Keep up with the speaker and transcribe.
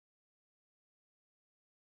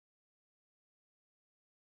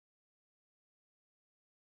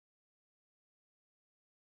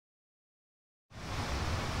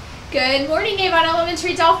Good morning, Avon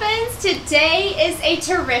Elementary Dolphins. Today is a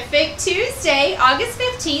terrific Tuesday, August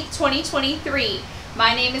 15th, 2023.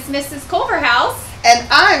 My name is Mrs. Culverhouse. And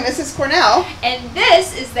I'm Mrs. Cornell. And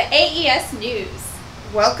this is the AES News.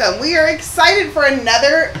 Welcome. We are excited for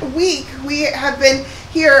another week. We have been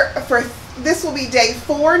here for, this will be day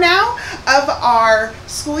 4 now of our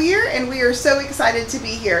school year, and we are so excited to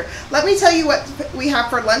be here. Let me tell you what we have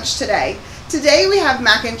for lunch today. Today we have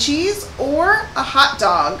mac and cheese or a hot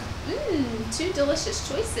dog. Two delicious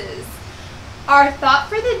choices. Our thought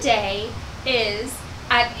for the day is,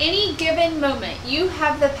 at any given moment, you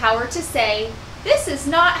have the power to say, this is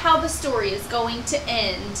not how the story is going to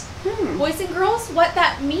end. Boys and girls, what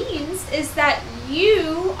that means is that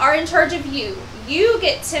you are in charge of you. You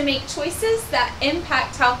get to make choices that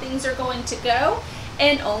impact how things are going to go,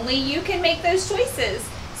 and only you can make those choices.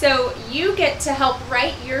 So you get to help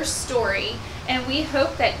write your story, and we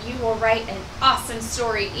hope that you will write an awesome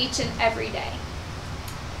story each and every day.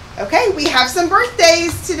 Okay, we have some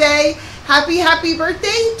birthdays today. Happy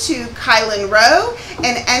birthday to Kylan Rowe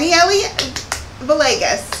and Aniele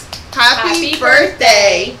Villegas. Happy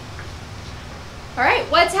birthday. All right,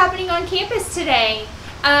 what's happening on campus today?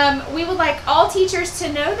 We would like all teachers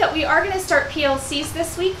to know that we are going to start PLCs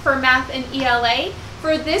this week for math and ELA.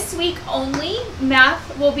 For this week only,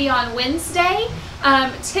 math will be on Wednesday.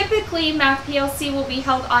 Typically, math PLC will be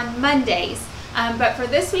held on Mondays, but for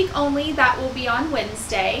this week only, that will be on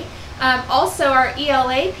Wednesday. Also, our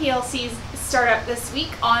ELA PLCs start up this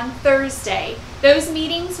week on Thursday. Those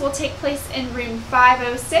meetings will take place in room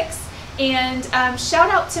 506. And shout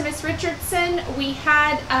out to Miss Richardson. We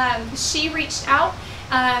had, she reached out,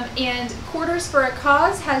 and Quarters for a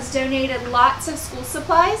Cause has donated lots of school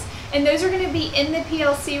supplies. And those are going to be in the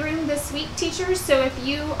PLC room this week, teachers. So if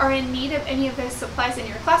you are in need of any of those supplies in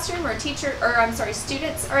your classroom, or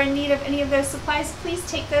students are in need of any of those supplies, please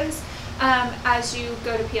take those as you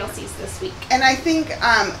go to PLCs this week. And I think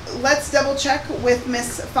let's double check with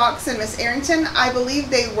Miss Fox and Miss Arrington. I believe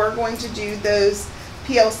they were going to do those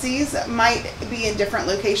PLCs, might be in different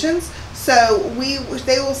locations. So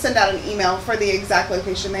they will send out an email for the exact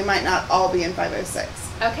location. They might not all be in 506.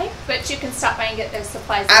 Okay, but you can stop by and get those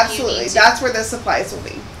supplies. Absolutely, if you need to. That's where the supplies will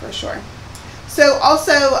be, for sure. So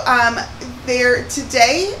also,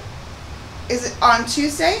 today is on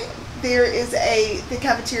Tuesday. There is the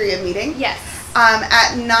cafeteria meeting. Yes.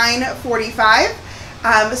 At 9:45.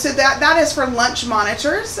 So that is for lunch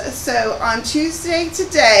monitors. So on Tuesday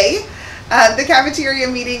today, the cafeteria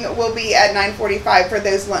meeting will be at 9:45 for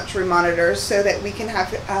those lunchroom monitors, so that we can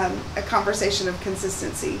have a conversation of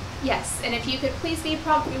consistency. Yes, and if you could please be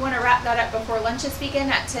prompt, we want to wrap that up before lunches begin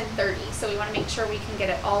at 10:30, so we want to make sure we can get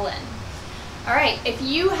it all in. All right, if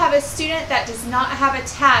you have a student that does not have a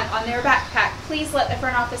tag on their backpack, please let the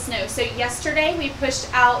front office know. So yesterday we pushed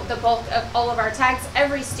out the bulk of all of our tags.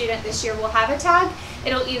 Every student this year will have a tag.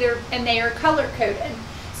 And they are color coded.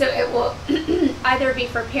 So it will either be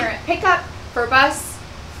for parent pickup, for bus,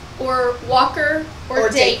 or walker, or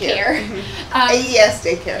daycare. AES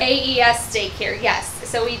daycare. AES daycare, yes.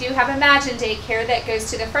 So we do have Imagine Daycare that goes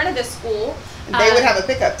to the front of the school. They would have a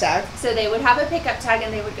pickup tag. So they would have a pickup tag,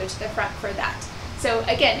 and they would go to the front for that. So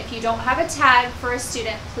again, if you don't have a tag for a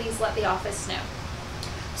student, please let the office know.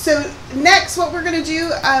 So next, what we're going to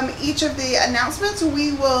do, each of the announcements,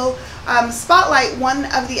 we will spotlight one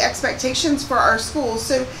of the expectations for our schools.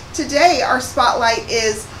 So today our spotlight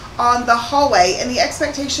is on the hallway and the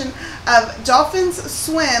expectation of dolphins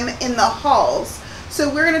swim in the halls.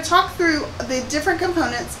 So we're going to talk through the different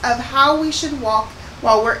components of how we should walk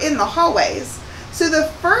while we're in the hallways. So the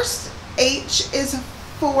first H is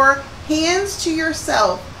for hands to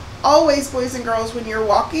yourself. Always, boys and girls, when you're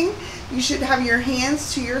walking, you should have your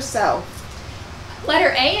hands to yourself.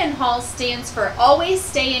 Letter A in halls stands for always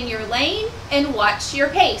stay in your lane and watch your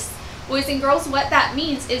pace. Boys and girls, what that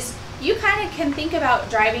means is you kind of can think about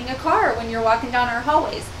driving a car when you're walking down our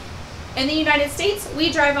hallways. In the United States,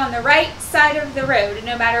 we drive on the right side of the road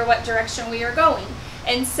no matter what direction we are going.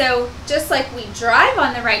 And so just like we drive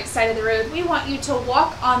on the right side of the road, we want you to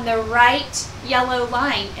walk on the right yellow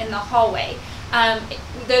line in the hallway.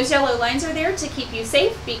 Those yellow lines are there to keep you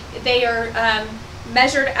safe. They are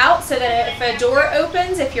measured out so that if a door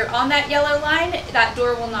opens, if you're on that yellow line, that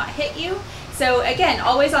door will not hit you. So again,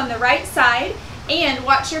 always on the right side, and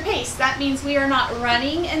watch your pace. That means we are not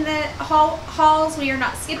running in the halls, we are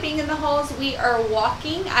not skipping in the halls, we are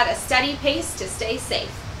walking at a steady pace to stay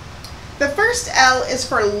safe. The first L is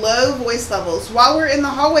for low voice levels. While we're in the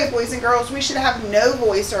hallway, boys and girls, we should have no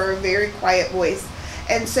voice or a very quiet voice.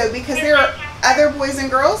 And so because there are other boys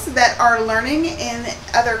and girls that are learning in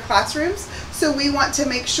other classrooms, So we want to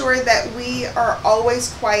make sure that we are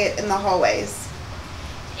always quiet in the hallways.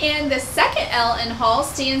 And the second L in HALL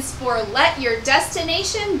stands for let your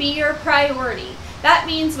destination be your priority. That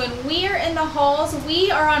means when we are in the halls,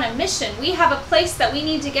 we are on a mission. We have a place that we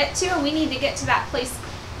need to get to, and we need to get to that place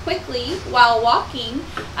quickly while walking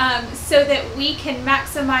so that we can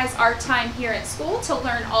maximize our time here at school to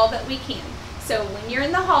learn all that we can. So when you're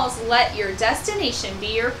in the halls, let your destination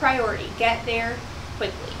be your priority. Get there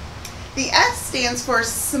quickly. The S stands for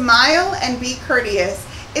smile and be courteous.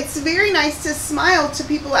 It's very nice to smile to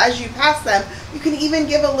people as you pass them. You can even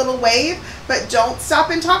give a little wave, but don't stop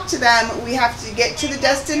and talk to them. We have to get to the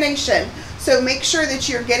destination. So make sure that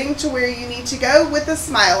you're getting to where you need to go with a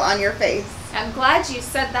smile on your face. I'm glad you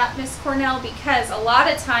said that, Miss Cornell, because a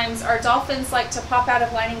lot of times our dolphins like to pop out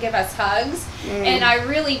of line and give us hugs, and I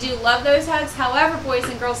really do love those hugs. However, boys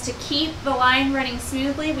and girls, to keep the line running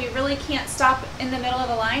smoothly, we really can't stop in the middle of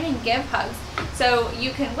a line and give hugs. So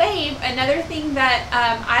you can wave. Another thing that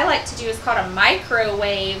I like to do is called a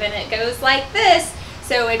microwave, and it goes like this.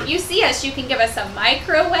 So if you see us, you can give us a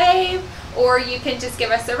microwave, or you can just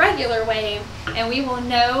give us a regular wave, and we will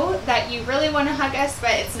know that you really want to hug us,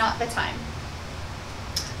 but it's not the time.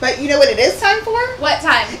 But you know what it is time for? What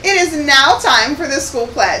time? It is now time for the school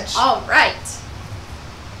pledge. All right.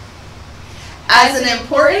 As an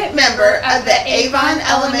important member of the Avon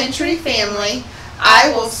Elementary family,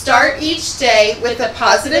 I will start each day with a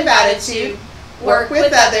positive attitude, work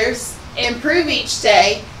with others, improve each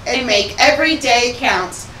day, and make every day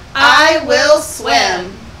count. I will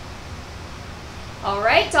swim. All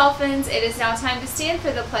right, Dolphins, it is now time to stand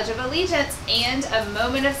for the Pledge of Allegiance and a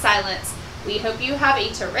moment of silence. We hope you have a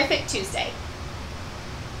terrific Tuesday.